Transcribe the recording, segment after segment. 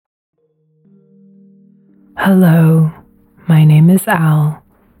Hello, my name is Al,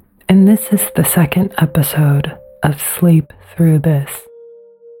 and this is the second episode of Sleep Through This.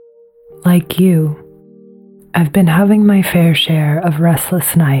 Like you, I've been having my fair share of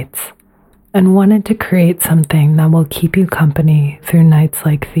restless nights and wanted to create something that will keep you company through nights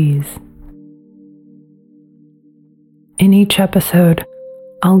like these. In each episode,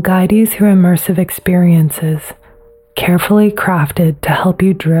 I'll guide you through immersive experiences carefully crafted to help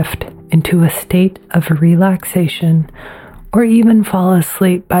you drift into a state of relaxation or even fall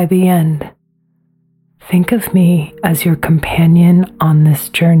asleep by the end. Think of me as your companion on this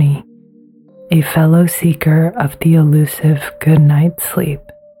journey, a fellow seeker of the elusive good night's sleep.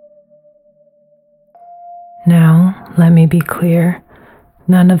 Now, let me be clear,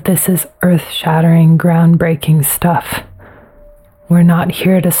 none of this is earth-shattering, groundbreaking stuff. We're not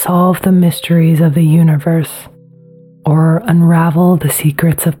here to solve the mysteries of the universe or unravel the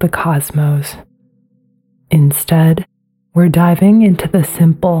secrets of the cosmos. Instead, we're diving into the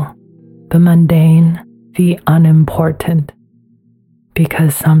simple, the mundane, the unimportant,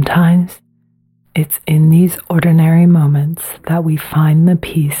 because sometimes it's in these ordinary moments that we find the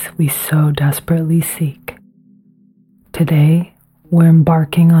peace we so desperately seek. Today, we're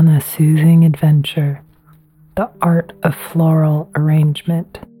embarking on a soothing adventure, the art of floral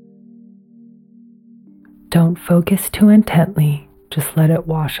arrangement. Don't focus too intently, just let it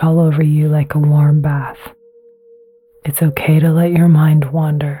wash all over you like a warm bath. It's okay to let your mind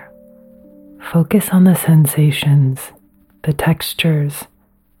wander. Focus on the sensations, the textures,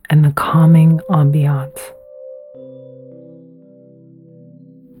 and the calming ambiance.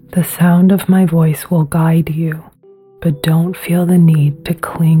 The sound of my voice will guide you, but don't feel the need to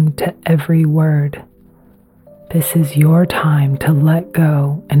cling to every word. This is your time to let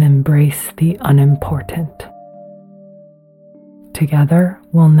go and embrace the unimportant. Together,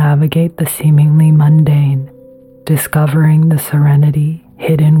 we'll navigate the seemingly mundane, discovering the serenity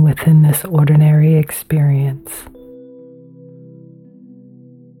hidden within this ordinary experience.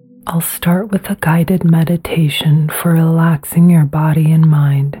 I'll start with a guided meditation for relaxing your body and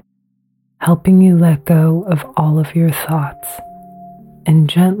mind, helping you let go of all of your thoughts and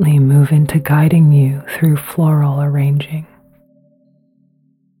gently move into guiding you through floral arranging.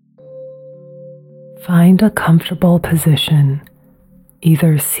 Find a comfortable position,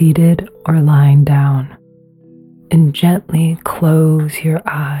 either seated or lying down, and gently close your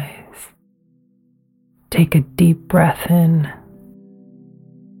eyes. Take a deep breath in,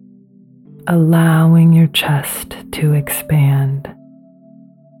 allowing your chest to expand,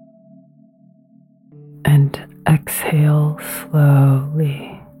 and exhale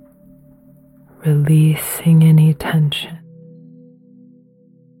slowly, releasing any tension.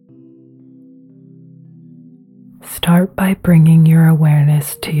 Start by bringing your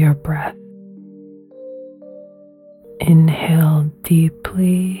awareness to your breath. Inhale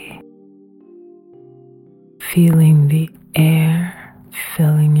deeply, feeling the air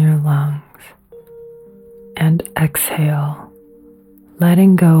filling your lungs, and exhale,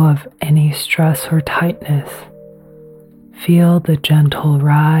 letting go of any stress or tightness. Feel the gentle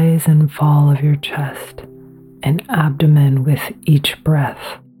rise and fall of your chest and abdomen with each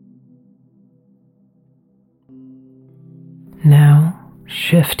breath. Now,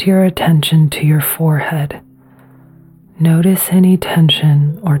 shift your attention to your forehead. Notice any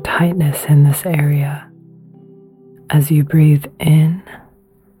tension or tightness in this area. As you breathe in,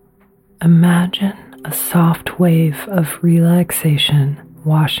 imagine a soft wave of relaxation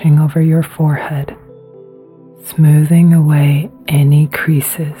washing over your forehead, smoothing away any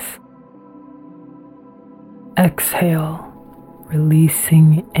creases. Exhale,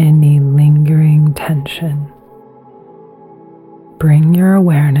 releasing any lingering tension. Bring your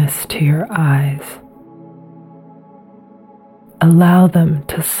awareness to your eyes. Allow them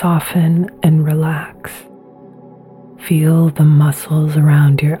to soften and relax. Feel the muscles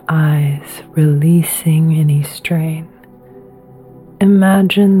around your eyes releasing any strain.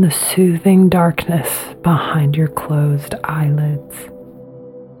 Imagine the soothing darkness behind your closed eyelids.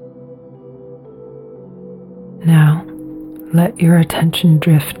 Now, let your attention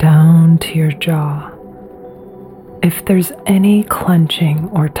drift down to your jaw. If there's any clenching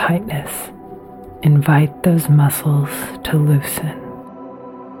or tightness, invite those muscles to loosen.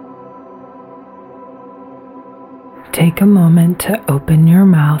 Take a moment to open your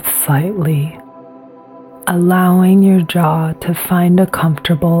mouth slightly, allowing your jaw to find a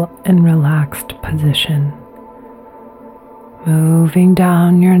comfortable and relaxed position. Moving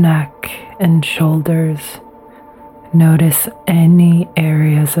down your neck and shoulders, notice any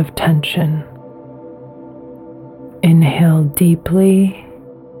areas of tension. Inhale deeply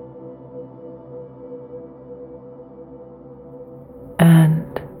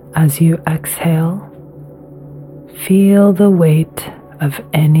And as you exhale, feel the weight of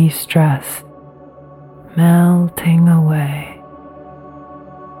any stress melting away.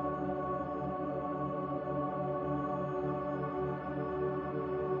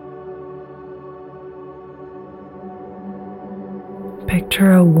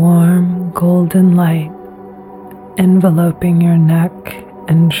 Picture a warm golden light enveloping your neck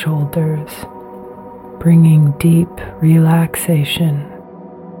and shoulders, bringing deep relaxation.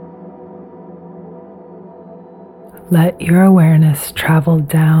 Let your awareness travel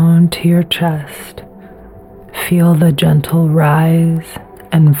down to your chest. Feel the gentle rise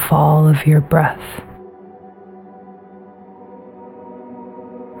and fall of your breath.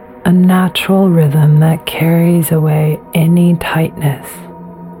 A natural rhythm that carries away any tightness.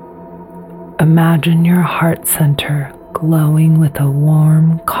 Imagine your heart center glowing with a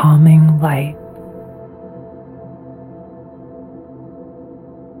warm, calming light.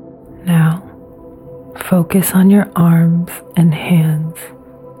 Now, focus on your arms and hands.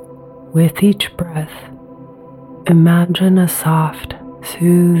 With each breath, imagine a soft,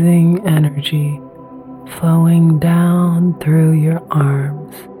 soothing energy flowing down through your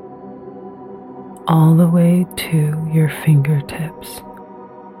arms, all the way to your fingertips.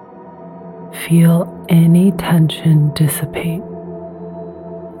 Feel any tension dissipate,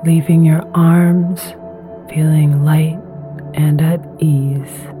 leaving your arms feeling light and at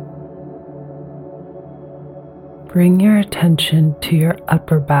ease. Bring your attention to your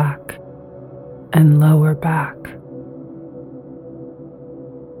upper back and lower back.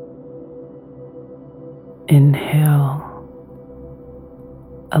 Inhale,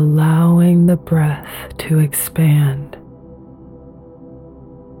 allowing the breath to expand.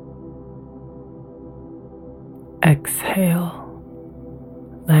 Exhale,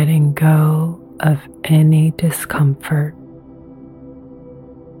 letting go of any discomfort.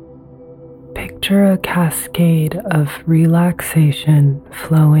 Picture a cascade of relaxation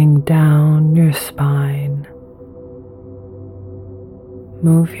flowing down your spine.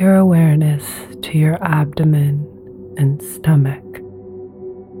 Move your awareness to your abdomen and stomach.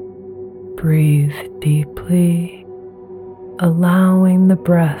 Breathe deeply, allowing the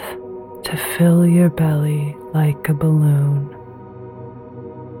breath to fill your belly like a balloon.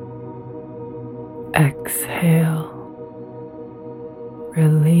 Exhale,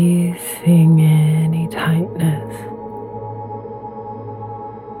 releasing any tightness.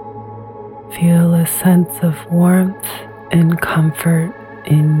 Feel a sense of warmth and comfort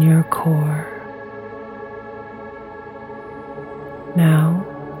in your core. Now,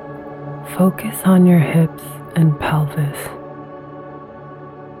 focus on your hips and pelvis.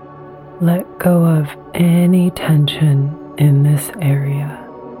 Let go of any tension in this area.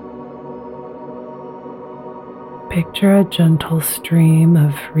 Picture a gentle stream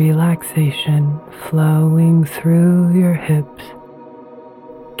of relaxation flowing through your hips,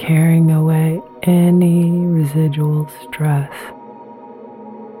 carrying away any residual stress.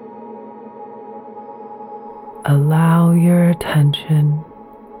 Allow your attention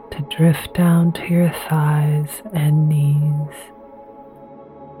to drift down to your thighs and knees.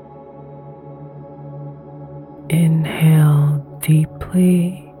 Inhale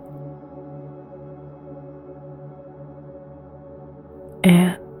deeply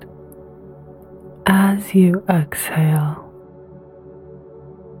and as you exhale,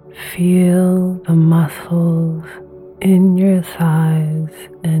 feel the muscles in your thighs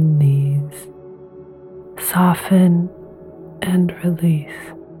and knees soften and release.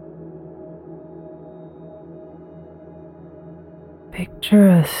 Picture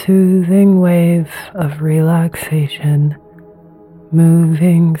a soothing wave of relaxation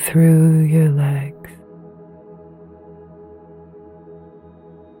moving through your legs.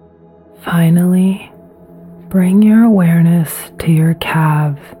 Finally, bring your awareness to your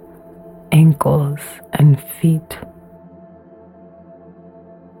calves, ankles, and feet.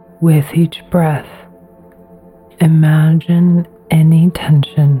 With each breath, imagine any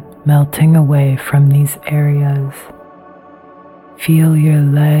tension melting away from these areas. Feel your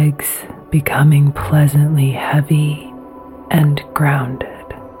legs becoming pleasantly heavy and grounded.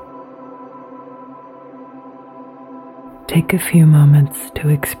 Take a few moments to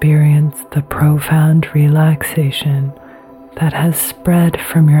experience the profound relaxation that has spread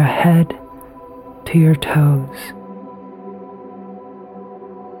from your head to your toes.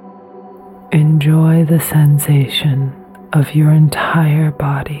 Enjoy the sensation of your entire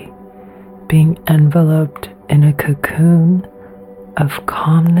body being enveloped in a cocoon of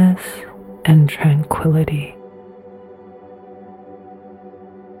calmness and tranquility.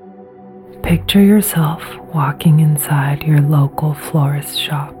 Picture yourself walking inside your local florist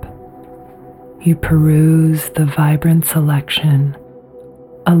shop. You peruse the vibrant selection.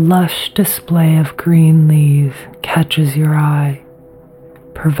 A lush display of green leaves catches your eye,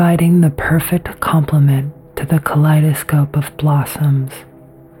 providing the perfect complement to the kaleidoscope of blossoms,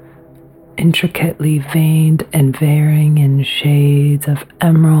 intricately veined and varying in shades of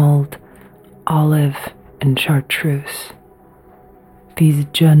emerald, olive, and chartreuse. These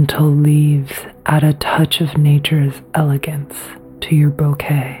gentle leaves add a touch of nature's elegance to your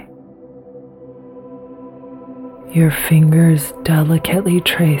bouquet. Your fingers delicately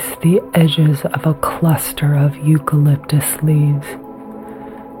trace the edges of a cluster of eucalyptus leaves,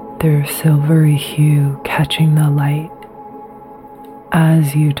 their silvery hue catching the light.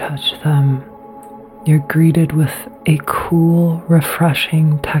 As you touch them, you're greeted with a cool,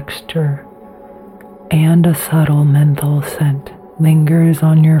 refreshing texture, and a subtle menthol scent lingers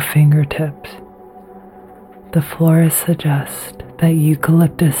on your fingertips. The florist suggests that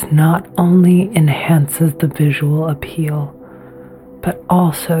eucalyptus not only enhances the visual appeal, but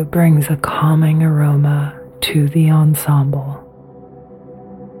also brings a calming aroma to the ensemble.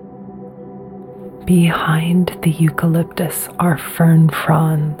 Behind the eucalyptus are fern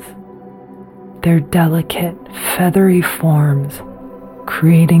fronds, their delicate, feathery forms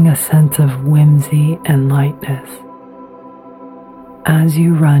creating a sense of whimsy and lightness. As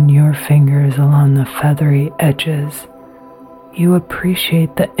you run your fingers along the feathery edges, you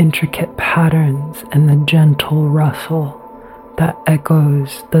appreciate the intricate patterns and the gentle rustle that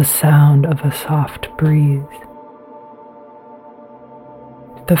echoes the sound of a soft breeze.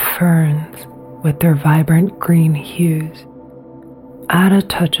 The ferns, with their vibrant green hues, add a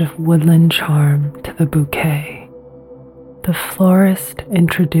touch of woodland charm to the bouquet. The florist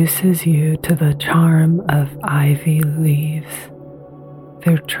introduces you to the charm of ivy leaves,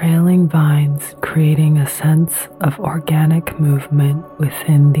 their trailing vines creating a sense of organic movement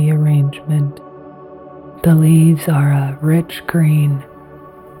within the arrangement. The leaves are a rich green,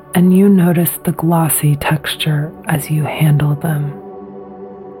 and you notice the glossy texture as you handle them.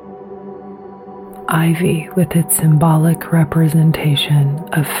 Ivy, with its symbolic representation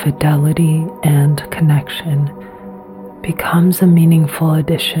of fidelity and connection, becomes a meaningful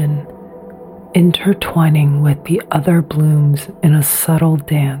addition, intertwining with the other blooms in a subtle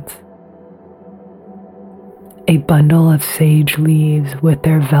dance. A bundle of sage leaves with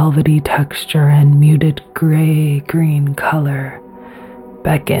their velvety texture and muted gray-green color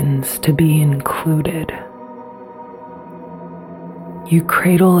beckons to be included. You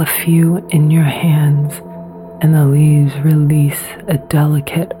cradle a few in your hands, and the leaves release a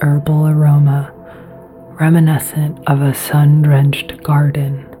delicate herbal aroma reminiscent of a sun-drenched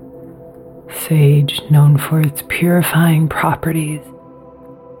garden. Sage, known for its purifying properties,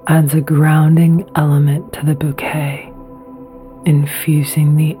 adds a grounding element to the bouquet,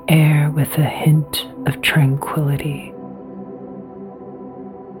 infusing the air with a hint of tranquility.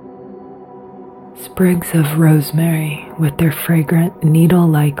 Sprigs of rosemary, with their fragrant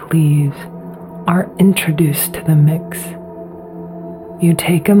needle-like leaves, are introduced to the mix. You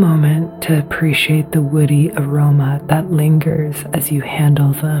take a moment to appreciate the woody aroma that lingers as you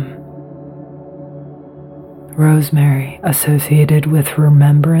handle them. Rosemary, associated with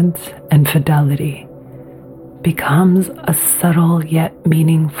remembrance and fidelity, becomes a subtle yet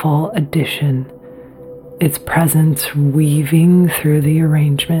meaningful addition, its presence weaving through the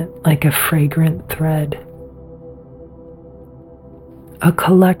arrangement like a fragrant thread. A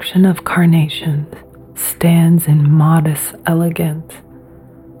collection of carnations stands in modest elegance,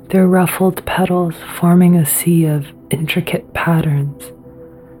 their ruffled petals forming a sea of intricate patterns.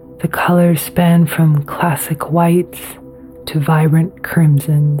 The colors span from classic whites to vibrant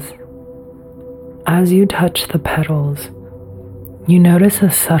crimsons. As you touch the petals, you notice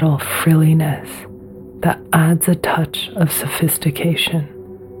a subtle frilliness that adds a touch of sophistication.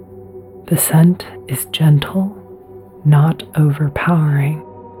 The scent is gentle, not overpowering,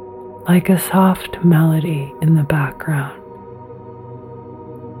 like a soft melody in the background.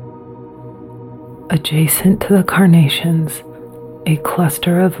 Adjacent to the carnations, a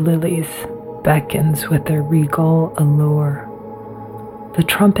cluster of lilies beckons with their regal allure. The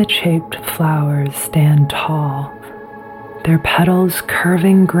trumpet-shaped flowers stand tall, their petals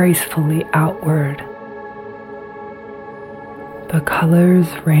curving gracefully outward. The colors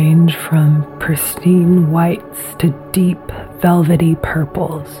range from pristine whites to deep velvety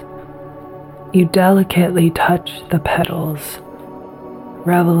purples. You delicately touch the petals,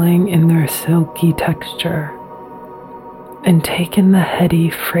 reveling in their silky texture, and take in the heady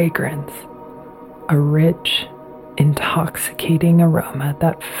fragrance, a rich, intoxicating aroma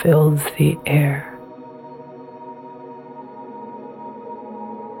that fills the air.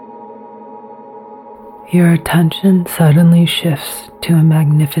 Your attention suddenly shifts to a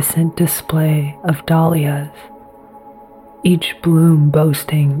magnificent display of dahlias, each bloom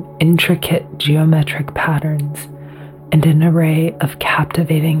boasting intricate geometric patterns and an array of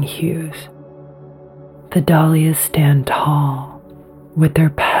captivating hues. The dahlias stand tall, with their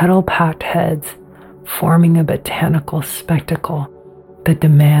petal-packed heads forming a botanical spectacle that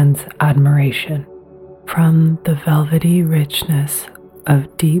demands admiration. From the velvety richness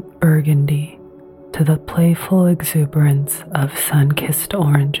of deep burgundy to the playful exuberance of sun-kissed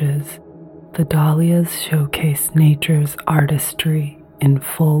oranges, the dahlias showcase nature's artistry in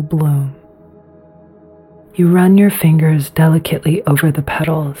full bloom. You run your fingers delicately over the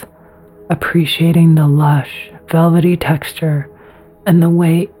petals, appreciating the lush, velvety texture and the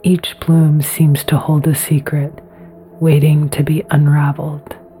way each bloom seems to hold a secret, waiting to be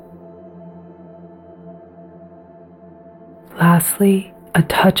unraveled. Lastly, a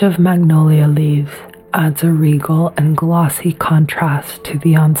touch of magnolia leaves adds a regal and glossy contrast to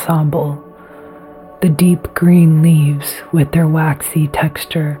the ensemble. The deep green leaves, with their waxy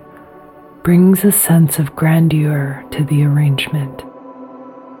texture, brings a sense of grandeur to the arrangement.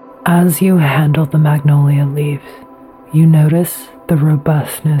 As you handle the magnolia leaves, you notice the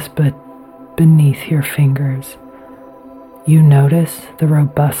robustness beneath your fingers. You notice the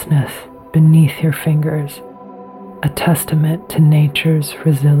robustness beneath your fingers, a testament to nature's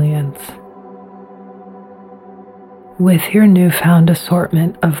resilience. With your newfound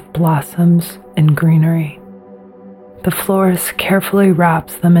assortment of blossoms and greenery, the florist carefully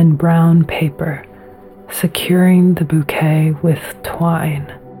wraps them in brown paper, securing the bouquet with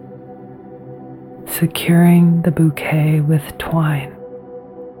twine. Securing the bouquet with twine.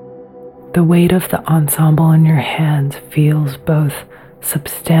 The weight of the ensemble in your hands feels both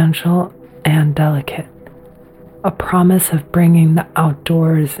substantial and delicate, a promise of bringing the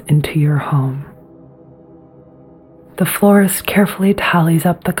outdoors into your home. The florist carefully tallies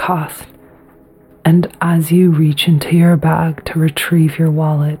up the cost, and as you reach into your bag to retrieve your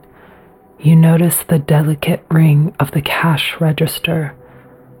wallet, you notice the delicate ring of the cash register,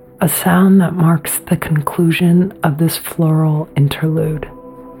 a sound that marks the conclusion of this floral interlude.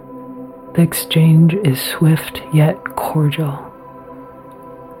 The exchange is swift yet cordial,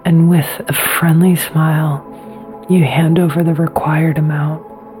 and with a friendly smile, you hand over the required amount,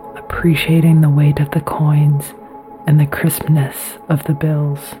 appreciating the weight of the coins and the crispness of the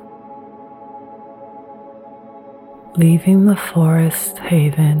bills. Leaving the florist's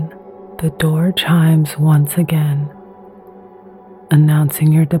haven, the door chimes once again,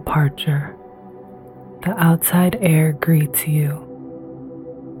 announcing your departure. The outside air greets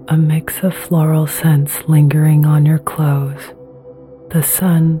you, a mix of floral scents lingering on your clothes. The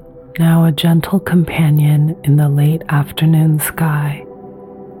sun, now a gentle companion in the late afternoon sky,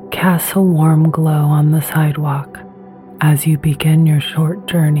 casts a warm glow on the sidewalk as you begin your short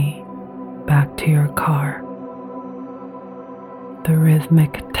journey back to your car. The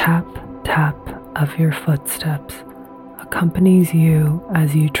rhythmic tap-tap of your footsteps accompanies you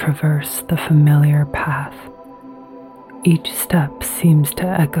as you traverse the familiar path. Each step seems to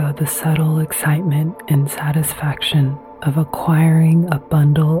echo the subtle excitement and satisfaction of acquiring a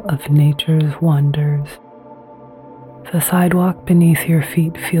bundle of nature's wonders. The sidewalk beneath your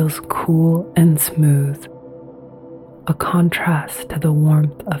feet feels cool and smooth, a contrast to the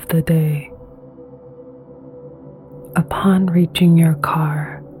warmth of the day. Upon reaching your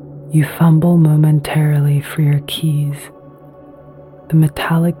car, you fumble momentarily for your keys. The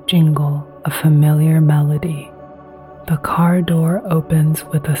metallic jingle, a familiar melody. The car door opens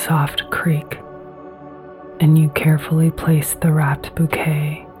with a soft creak, and you carefully place the wrapped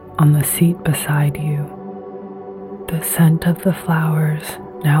bouquet on the seat beside you. The scent of the flowers,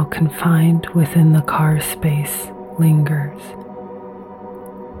 now confined within the car space, lingers.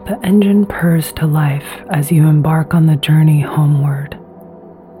 The engine purrs to life as you embark on the journey homeward.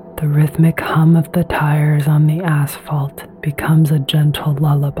 The rhythmic hum of the tires on the asphalt becomes a gentle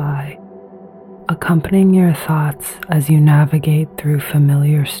lullaby, accompanying your thoughts as you navigate through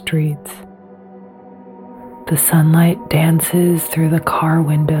familiar streets. The sunlight dances through the car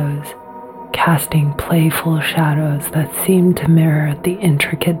windows, casting playful shadows that seem to mirror the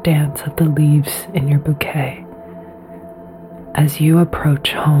intricate dance of the leaves in your bouquet. As you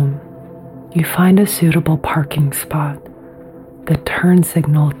approach home, you find a suitable parking spot, the turn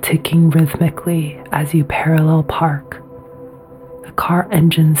signal ticking rhythmically as you parallel park. The car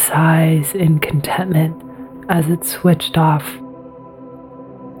engine sighs in contentment as it's switched off,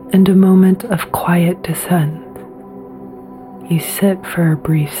 and a moment of quiet descent You sit for a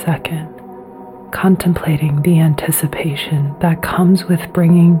brief second, contemplating the anticipation that comes with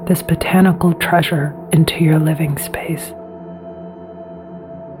bringing this botanical treasure into your living space.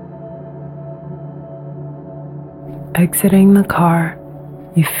 Exiting the car,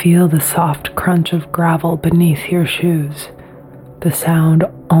 you feel the soft crunch of gravel beneath your shoes, the sound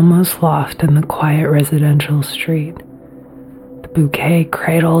almost lost in the quiet residential street. The bouquet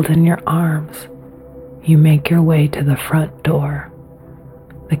cradled in your arms, you make your way to the front door.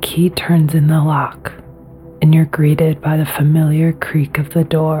 The key turns in the lock, and you're greeted by the familiar creak of the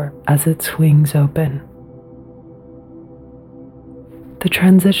door as it swings open. The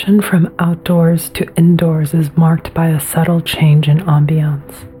transition from outdoors to indoors is marked by a subtle change in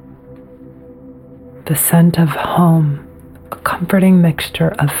ambiance. The scent of home, a comforting mixture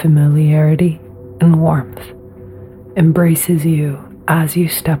of familiarity and warmth, embraces you as you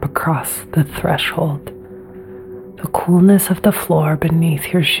step across the threshold. The coolness of the floor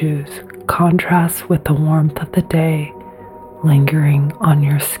beneath your shoes contrasts with the warmth of the day lingering on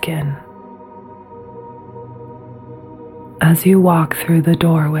your skin. As you walk through the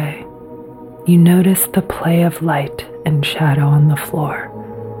doorway, you notice the play of light and shadow on the floor,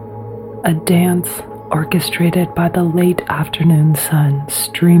 a dance orchestrated by the late afternoon sun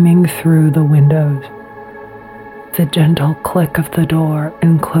streaming through the windows. The gentle click of the door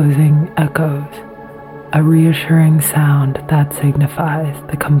and closing echoes, a reassuring sound that signifies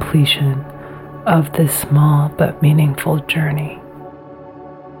the completion of this small but meaningful journey.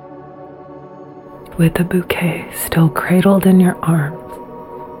 With the bouquet still cradled in your arms,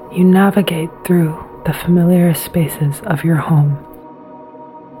 you navigate through the familiar spaces of your home.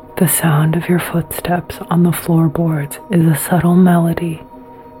 The sound of your footsteps on the floorboards is a subtle melody,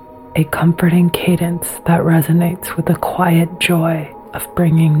 a comforting cadence that resonates with the quiet joy of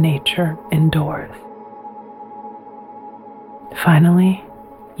bringing nature indoors. Finally,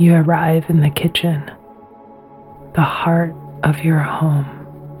 you arrive in the kitchen, the heart of your home,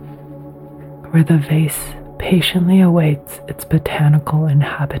 where the vase patiently awaits its botanical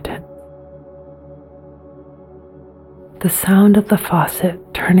inhabitant. The sound of the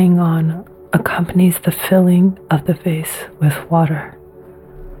faucet turning on accompanies the filling of the vase with water.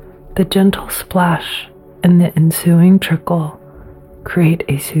 The gentle splash and the ensuing trickle create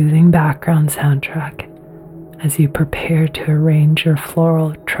a soothing background soundtrack as you prepare to arrange your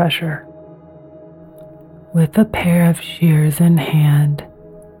floral treasure. With a pair of shears in hand,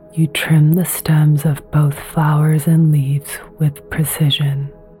 you trim the stems of both flowers and leaves with precision.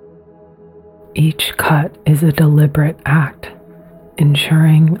 Each cut is a deliberate act,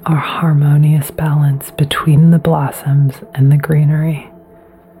 ensuring a harmonious balance between the blossoms and the greenery.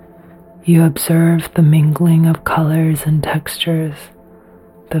 You observe the mingling of colors and textures,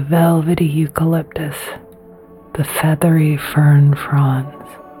 the velvety eucalyptus, the feathery fern fronds,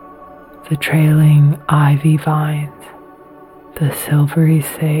 the trailing ivy vines, the silvery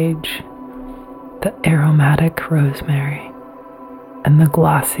sage, the aromatic rosemary, and the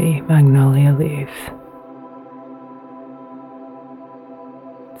glossy magnolia leaves.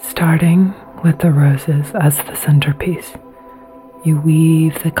 Starting with the roses as the centerpiece, you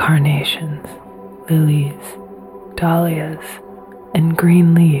weave the carnations, lilies, dahlias, and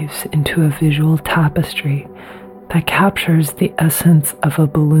green leaves into a visual tapestry that captures the essence of a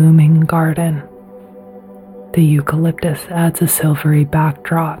blooming garden. The eucalyptus adds a silvery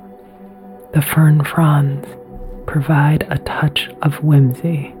backdrop. The fern fronds provide a touch of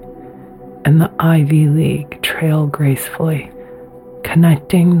whimsy, and the ivy league trail gracefully,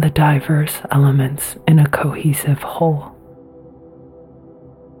 connecting the diverse elements in a cohesive whole.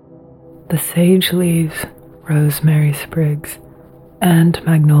 The sage leaves, rosemary sprigs, and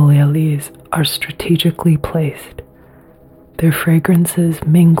magnolia leaves are strategically placed, their fragrances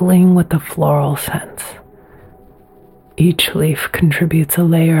mingling with the floral scents. Each leaf contributes a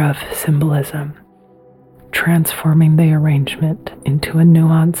layer of symbolism, transforming the arrangement into a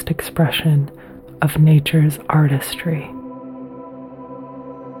nuanced expression of nature's artistry.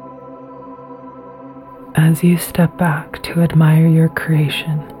 As you step back to admire your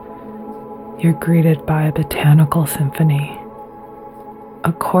creation, you're greeted by a botanical symphony,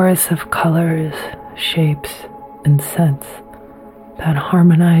 a chorus of colors, shapes, and scents that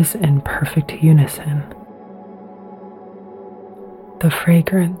harmonize in perfect unison. The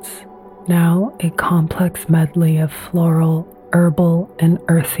fragrance, now a complex medley of floral, herbal, and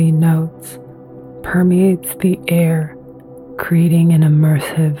earthy notes, permeates the air, creating an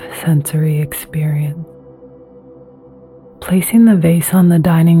immersive sensory experience. Placing the vase on the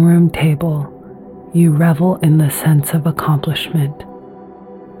dining room table, you revel in the sense of accomplishment.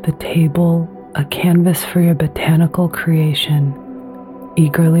 The table a canvas for your botanical creation,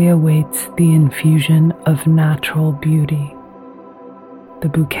 eagerly awaits the infusion of natural beauty. The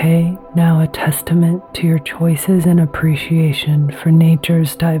bouquet, now a testament to your choices and appreciation for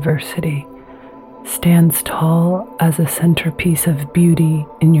nature's diversity, stands tall as a centerpiece of beauty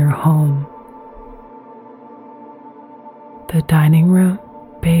in your home. The dining room,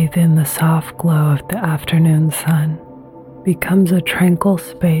 bathed in the soft glow of the afternoon sun, becomes a tranquil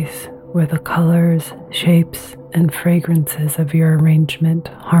space where the colors, shapes, and fragrances of your arrangement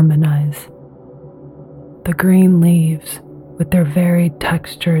harmonize. The green leaves, with their varied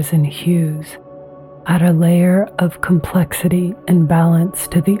textures and hues, add a layer of complexity and balance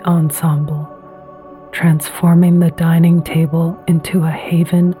to the ensemble, transforming the dining table into a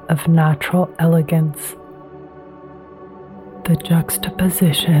haven of natural elegance. The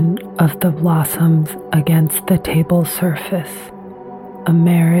juxtaposition of the blossoms against the table surface, a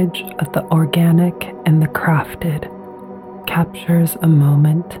marriage of the organic and the crafted, captures a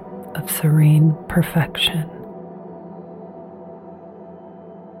moment of serene perfection.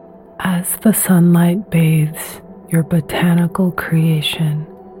 As the sunlight bathes your botanical creation,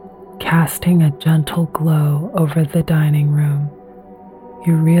 casting a gentle glow over the dining room,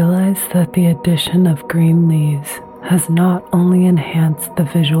 you realize that the addition of green leaves has not only enhanced the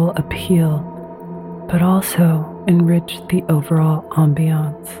visual appeal, but also enriched the overall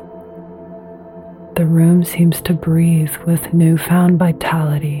ambiance. The room seems to breathe with newfound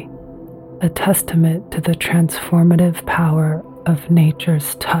vitality, a testament to the transformative power of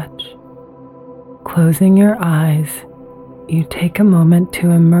nature's touch. Closing your eyes, you take a moment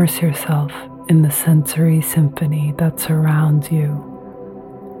to immerse yourself in the sensory symphony that surrounds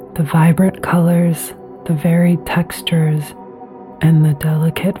you. The vibrant colors, the varied textures, and the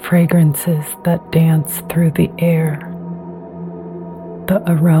delicate fragrances that dance through the air. The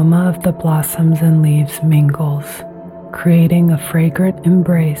aroma of the blossoms and leaves mingles, creating a fragrant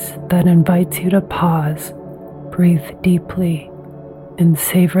embrace that invites you to pause, breathe deeply, and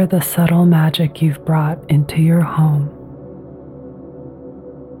savor the subtle magic you've brought into your home.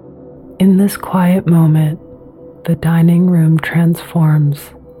 In this quiet moment, the dining room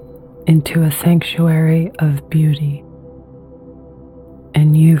transforms into a sanctuary of beauty,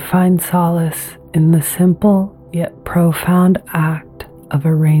 and you find solace in the simple yet profound act of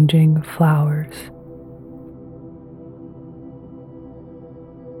arranging flowers.